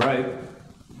cross. Right.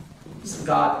 He's a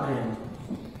God-man.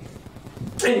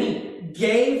 And He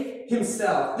gave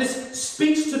Himself. This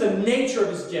speaks to the nature of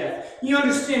His death. You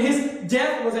understand, His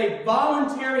death was a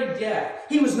voluntary death.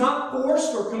 He was not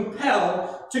forced or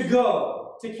compelled to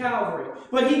go to Calvary,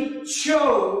 but He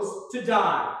chose to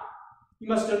die. You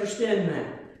must understand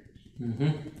that.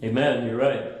 Amen. You're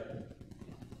right.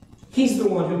 He's the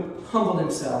one who humbled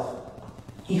Himself.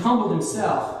 He humbled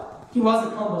Himself. He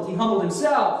wasn't humbled. He humbled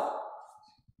Himself.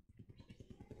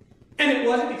 And it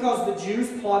wasn't because the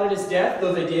Jews plotted His death,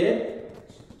 though they did.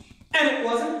 And it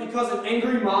wasn't because an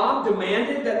angry mob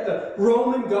demanded that the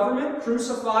Roman government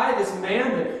crucify this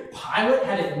man that Pilate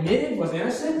had admitted was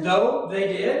innocent, though they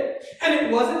did. And it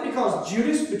wasn't because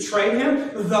Judas betrayed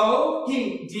Him, though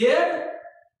he did.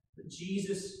 But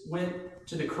Jesus went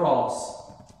to the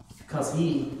cross because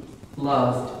He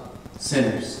loved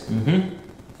sinners. And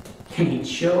He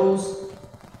chose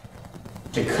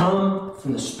to come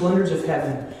from the splendors of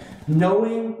heaven,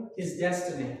 knowing His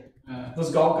destiny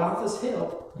was Golgotha's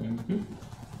hill. And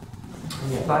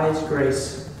yet by His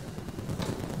grace,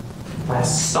 by a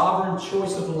sovereign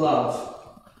choice of love,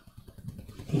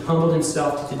 He humbled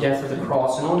Himself to the death of the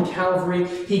cross. And on Calvary,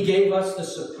 He gave us the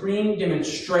supreme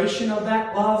demonstration of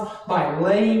that love by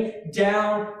laying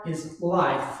down His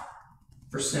life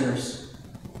for sinners.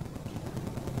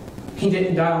 He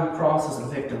didn't die on the cross as a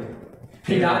victim.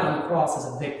 He died on the cross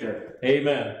as a victor.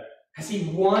 Amen. As He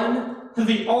won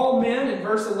the all men in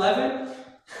verse 11,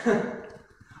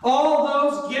 all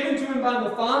those given to Him by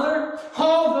the Father,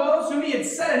 all those whom He had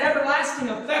set an everlasting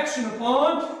affection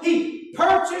upon, He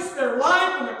purchased their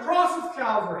life on the cross of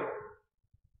Calvary.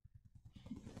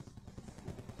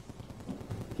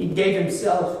 He gave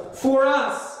himself for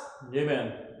us.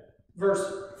 Amen.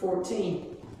 Verse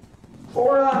 14.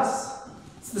 For us.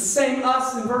 It's the same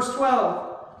us in verse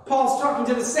 12. Paul's talking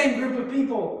to the same group of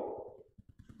people.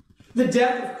 The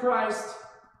death of Christ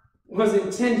was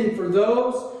intended for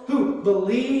those who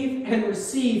believe and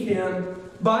receive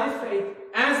Him by faith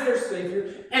as their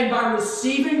Savior, and by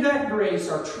receiving that grace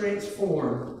are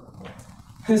transformed.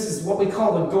 This is what we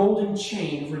call the golden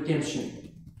chain of redemption.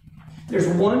 There's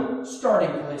one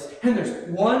starting place, and there's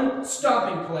one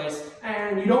stopping place,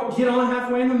 and you don't get on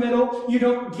halfway in the middle. You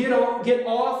don't get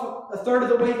off a third of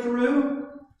the way through.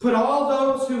 Put all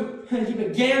those who He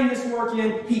began this work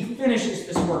in, He finishes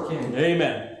this work in.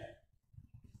 Amen.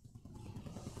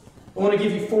 I want to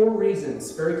give you 4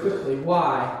 reasons, very quickly,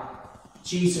 why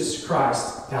Jesus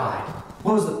Christ died.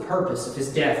 What was the purpose of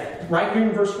His death? Right here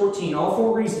in verse 14, all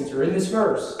 4 reasons are in this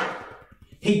verse.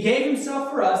 He gave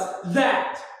Himself for us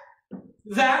that.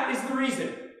 That is the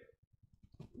reason.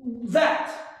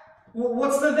 That. Well,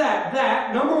 what's the that?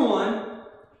 That, number 1,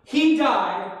 He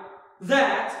died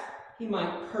that He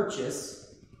might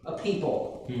purchase a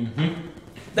people. Mm-hmm.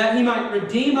 That He might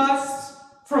redeem us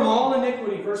from all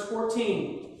iniquity. Verse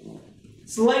 14.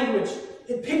 This language,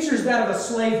 it pictures that of a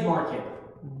slave market.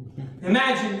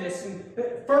 Imagine this. In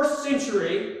the 1st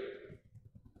century,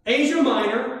 Asia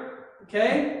Minor,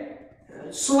 okay,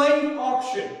 slave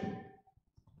auction.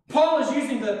 Paul is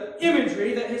using the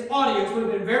imagery that his audience would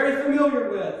have been very familiar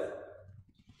with.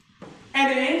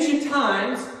 And in ancient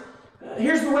times,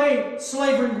 here's the way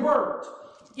slavery worked.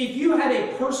 If you had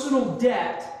a personal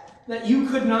debt that you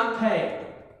could not pay,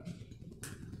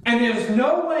 and there's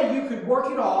no way you could work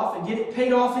it off and get it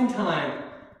paid off in time,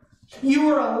 you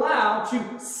were allowed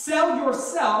to sell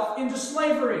yourself into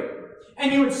slavery.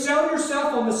 And you would sell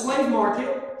yourself on the slave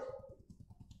market,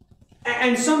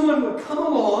 and someone would come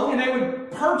along and they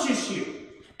would purchase you.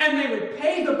 And they would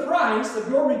pay the price of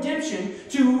your redemption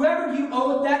to whoever you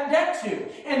owed that debt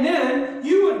to. And then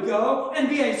you would go and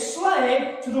be a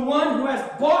slave to the one who has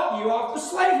bought you off the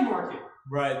slave market.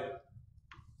 Right.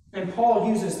 And Paul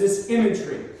uses this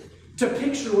imagery to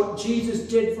picture what Jesus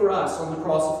did for us on the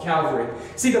cross of Calvary.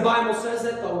 See, the Bible says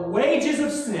that the wages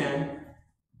of sin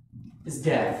is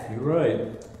death. You're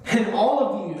right. And all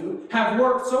of you have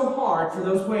worked so hard for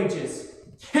those wages.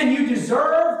 And you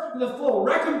deserve the full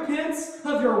recompense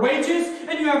of your wages,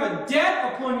 and you have a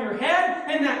debt upon your head,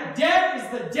 and that debt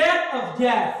is the debt of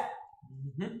death.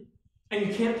 Mm-hmm. And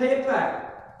you can't pay it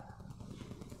back.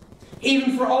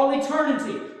 Even for all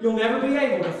eternity, you'll never be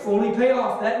able to fully pay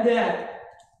off that debt.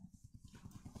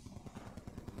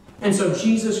 And so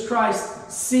Jesus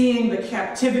Christ, seeing the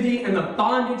captivity and the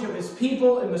bondage of His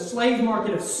people in the slave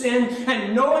market of sin,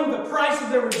 and knowing the price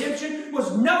of their redemption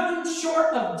was nothing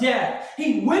short of death,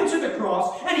 He went to the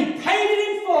cross and He paid it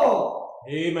in full.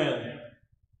 Amen.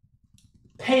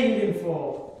 Paid it in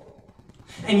full.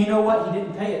 And you know what? He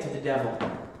didn't pay it to the devil.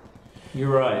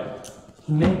 You're right.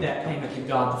 He made that payment to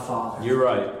God the Father. You're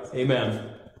right.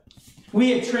 Amen.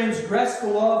 We had transgressed the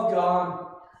law of God.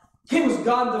 It was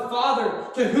God the Father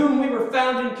to whom we were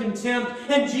found in contempt.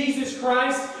 And Jesus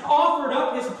Christ offered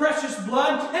up His precious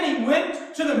blood, and He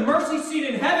went to the mercy seat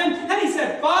in heaven, and He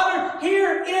said, Father,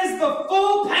 here is the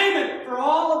full payment for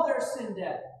all of their sin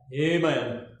debt.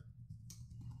 Amen.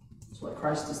 That's what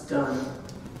Christ has done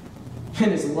in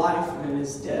His life and in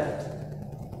His death.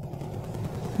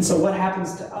 And so what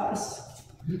happens to us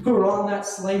who are on that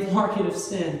slave market of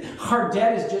sin? Our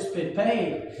debt has just been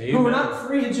paid. Amen. We're not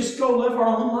free to just go live our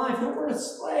own life. No, we're a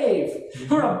slave.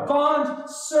 We're a bond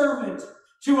servant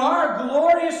to our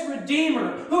glorious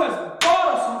Redeemer who has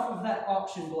bought us off of that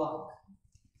auction block.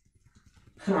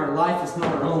 And our life is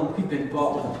not our own. We've been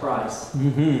bought with a price.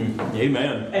 Mm-hmm.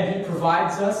 Amen. And He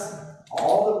provides us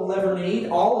all that we'll ever need,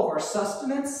 all of our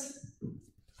sustenance.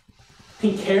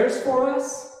 He cares for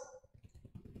us.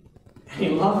 He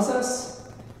loves us.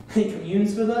 He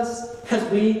communes with us as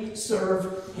we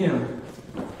serve Him.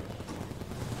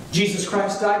 Jesus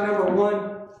Christ died, number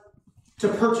 1, to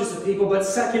purchase a people, but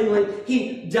secondly,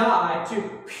 He died to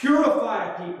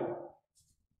purify a people.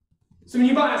 So when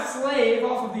you buy a slave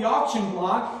off of the auction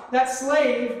block, that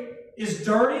slave is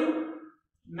dirty,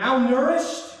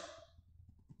 malnourished,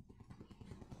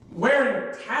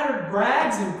 wearing tattered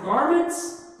rags and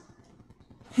garments.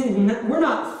 We're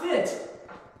not fit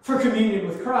for communion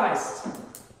with Christ.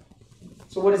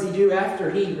 So what does He do after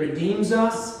He redeems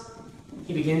us?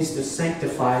 He begins to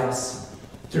sanctify us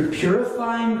through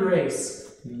purifying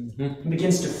grace. Mm-hmm. He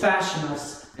begins to fashion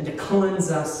us and to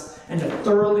cleanse us and to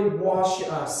thoroughly wash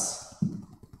us.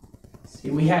 See,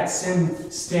 we had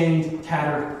sin-stained,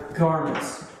 tattered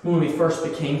garments when we first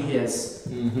became His.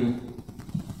 Mm-hmm.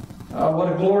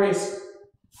 What a glorious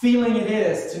feeling it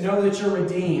is to know that you're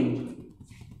redeemed.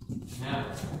 Yeah.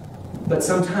 But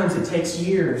sometimes it takes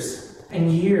years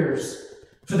and years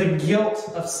for the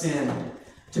guilt of sin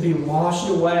to be washed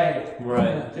away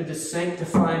through the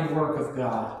sanctifying work of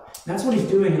God. That's what He's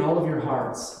doing in all of your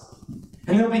hearts.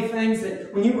 And there'll be things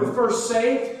that when you were first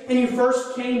saved and you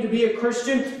first came to be a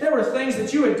Christian, there were things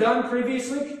that you had done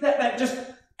previously that just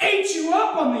ate you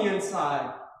up on the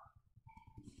inside.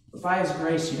 But by His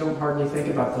grace, you don't hardly think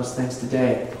about those things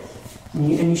today. And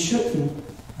you shouldn't.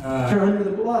 You're under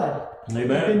the blood. Amen.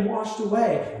 You've been washed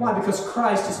away. Why? Because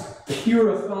Christ is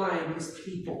purifying His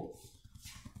people.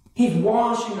 He's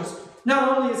washing us.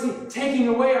 Not only is He taking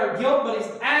away our guilt, but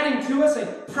He's adding to us a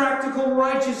practical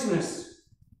righteousness.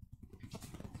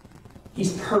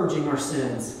 He's purging our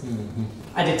sins. Mm-hmm.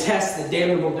 I detest the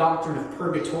damnable doctrine of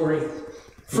purgatory.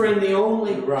 Friend, the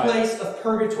only place of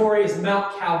purgatory is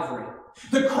Mount Calvary.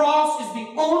 The cross is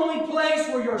the only place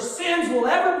where your sins will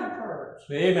ever be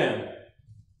purged. Amen.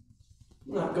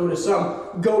 Not go to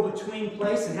some go-between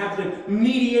place and have them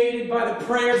mediated by the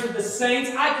prayers of the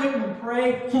saints. I couldn't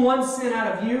pray one sin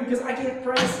out of you because I can't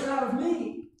pray a sin out of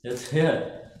me. That's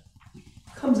it.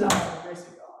 Comes out by the grace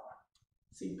of God.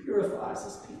 So He purifies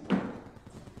His people.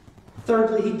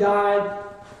 Thirdly, He died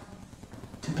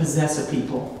to possess a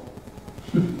people.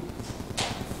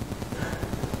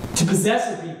 To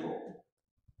possess a people.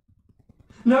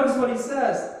 Notice what He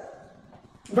says.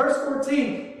 Verse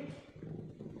 14.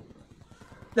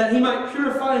 That He might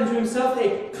purify unto Himself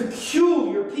a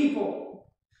peculiar people.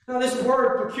 Now this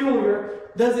word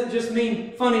peculiar doesn't just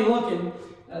mean funny looking,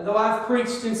 though I've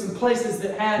preached in some places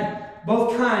that had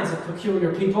both kinds of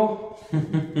peculiar people.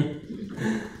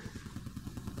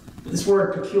 This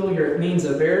word peculiar, it means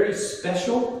a very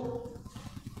special,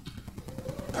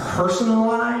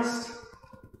 personalized,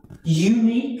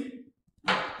 unique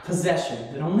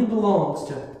possession that only belongs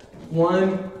to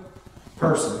one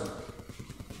person.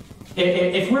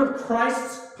 If we're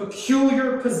Christ's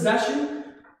peculiar possession,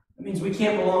 it means we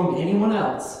can't belong to anyone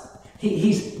else.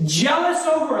 He's jealous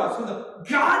over us with a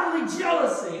godly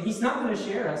jealousy, and He's not going to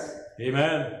share us.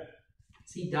 Amen.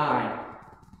 He died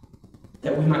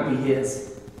that we might be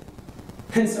His.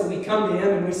 And so we come to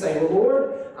Him and we say, well,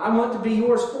 Lord, I want to be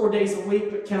Yours 4 days a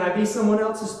week, but can I be someone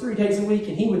else's 3 days a week?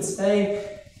 And He would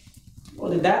say,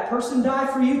 well, did that person die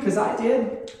for you? Because I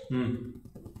did.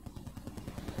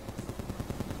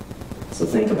 So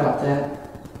think about that.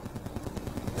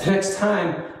 The next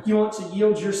time you want to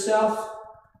yield yourself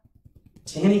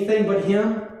to anything but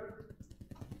Him,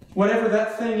 whatever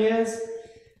that thing is,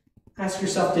 ask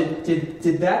yourself, did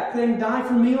that thing die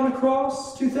for me on a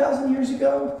cross 2,000 years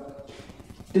ago?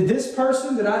 Did this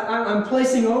person that I'm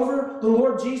placing over the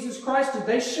Lord Jesus Christ, did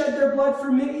they shed their blood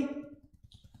for me?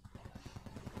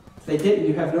 If they didn't,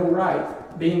 you have no right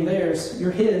being theirs.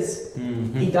 You're His.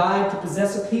 Mm-hmm. He died to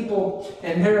possess a people,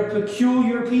 and they're a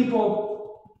peculiar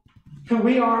people. And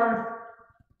we are,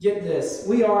 get this,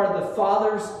 we are the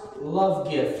Father's love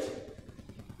gift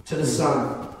to the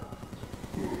Son.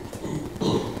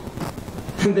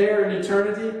 And there in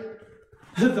eternity,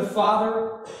 the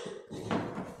Father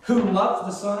who loved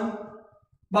the Son.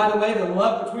 By the way, the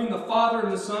love between the Father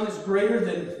and the Son is greater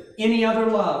than any other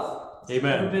love that's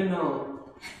ever been known.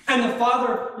 And the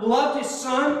Father loved His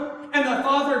Son, and the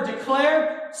Father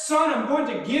declared, Son, I'm going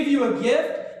to give you a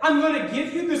gift. I'm going to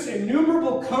give you this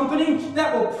innumerable company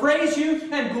that will praise you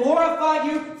and glorify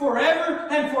you forever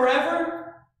and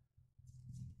forever.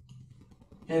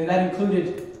 And that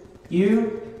included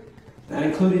you, that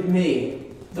included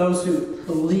me, those who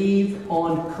believe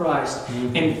on Christ.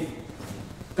 Mm-hmm. And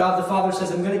God the Father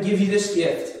says, I'm going to give you this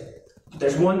gift. But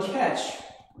there's one catch.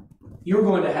 You're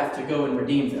going to have to go and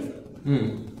redeem them.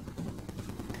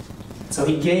 So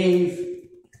He gave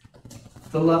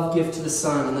the love gift to the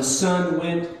Son, and the Son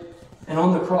went, and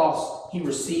on the cross, He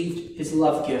received His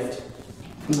love gift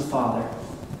from the Father.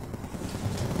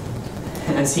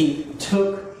 And as He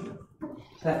took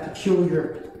that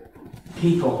peculiar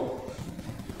people,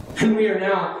 and we are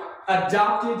now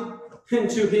adopted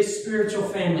into His spiritual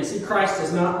family. See, Christ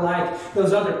is not like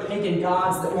those other pagan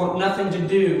gods that want nothing to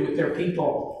do with their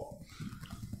people.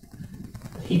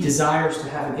 He desires to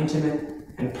have an intimate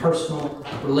and personal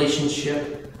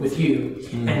relationship with you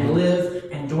and live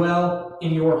and dwell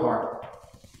in your heart.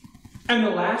 And the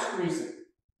last reason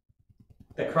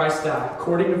that Christ died,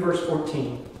 according to verse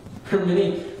 14, for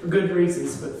many good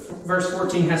reasons, but verse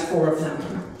 14 has 4 of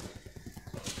them.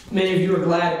 Many of you are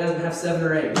glad it doesn't have 7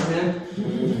 or 8.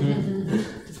 Amen?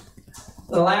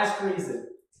 The last reason.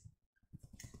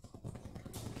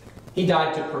 He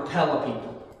died to propel a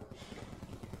people.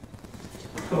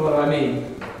 What do I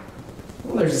mean?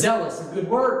 Well, they're zealous of good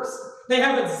works. They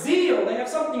have a zeal. They have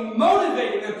some something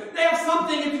motivating them. They have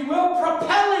something, if you will,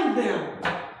 propelling them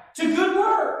to good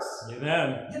works.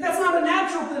 Amen. Yet that's not a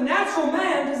natural. The natural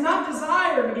man does not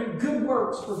desire to do good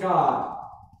works for God.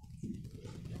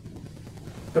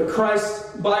 But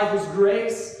Christ, by His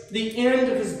grace, the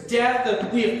end of His death,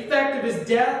 the effect of His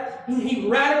death, He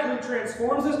radically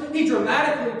transforms us. He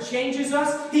dramatically changes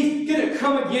us. He's going to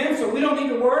come again, so we don't need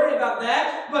to worry about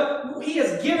that. But He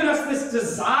has given us this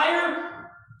desire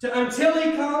to, until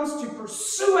He comes, to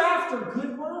pursue after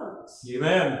good works.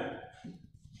 Amen.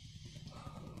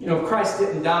 You know, Christ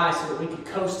didn't die so that we could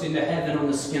coast into heaven on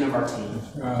the skin of our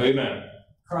teeth. Amen.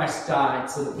 Christ died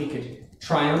so that we could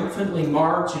triumphantly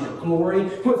march into glory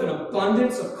with an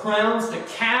abundance of crowns to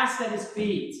cast at His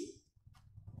feet.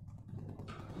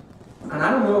 And I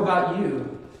don't know about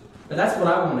you, but that's what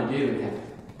I want to do in heaven.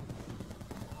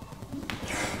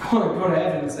 I want to go to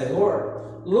heaven and say,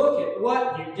 Lord, look at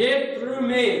what you did through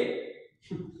me.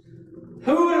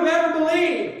 Who would have ever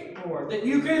believed, Lord, that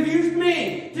you could have used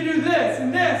me to do this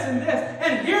and this and this,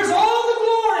 and here's all the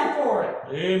glory for it.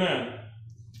 Amen.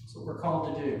 That's what we're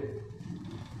called to do.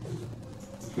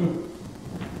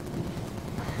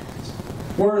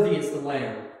 Worthy is the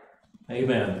Lamb.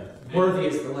 Amen. Worthy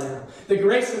is the Lamb. The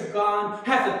grace of God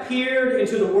hath appeared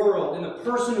into the world in the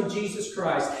person of Jesus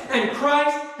Christ. And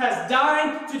Christ has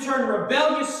died to turn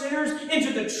rebellious sinners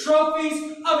into the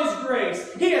trophies of His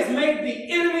grace. He has made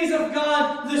the enemies of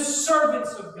God the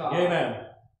servants of God. Amen.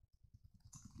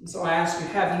 And so I ask you,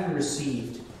 have you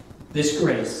received this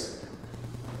grace?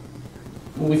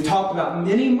 Well, we've talked about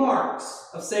many marks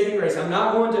of saving grace. I'm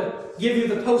not going to give you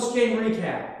the post-game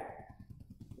recap.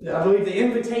 I believe the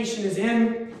invitation is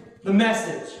in the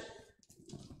message.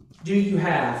 Do you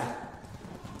have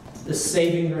the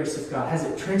saving grace of God? Has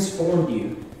it transformed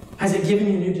you? Has it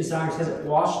given you new desires? Has it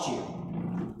washed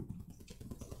you?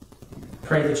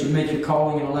 Pray that you make your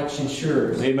calling and election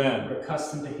sure. Amen. We're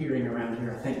accustomed to hearing around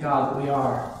here. Thank God that we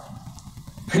are.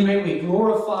 And may we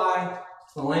glorify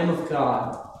the Lamb of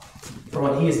God for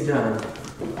what He has done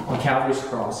on Calvary's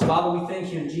cross. Father, we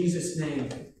thank you in Jesus' name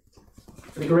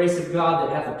for the grace of God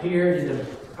that hath appeared into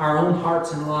our own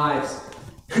hearts and lives,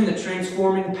 and the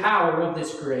transforming power of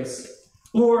this grace.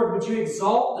 Lord, would you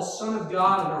exalt the Son of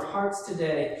God in our hearts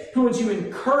today, and would you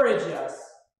encourage us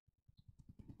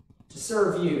to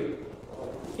serve you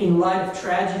in light of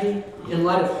tragedy, in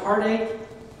light of heartache,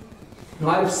 in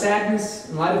light of sadness,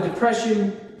 in light of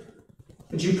depression.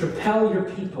 Would you propel your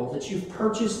people that you've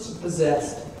purchased and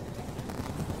possessed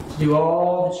to do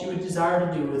all that you would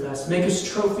desire to do with us. Make us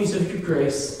trophies of your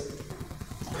grace.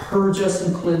 Purge us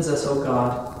and cleanse us, O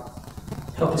God.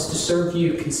 Help us to serve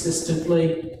you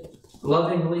consistently,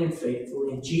 lovingly, and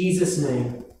faithfully. In Jesus'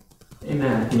 name,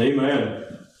 amen. Amen.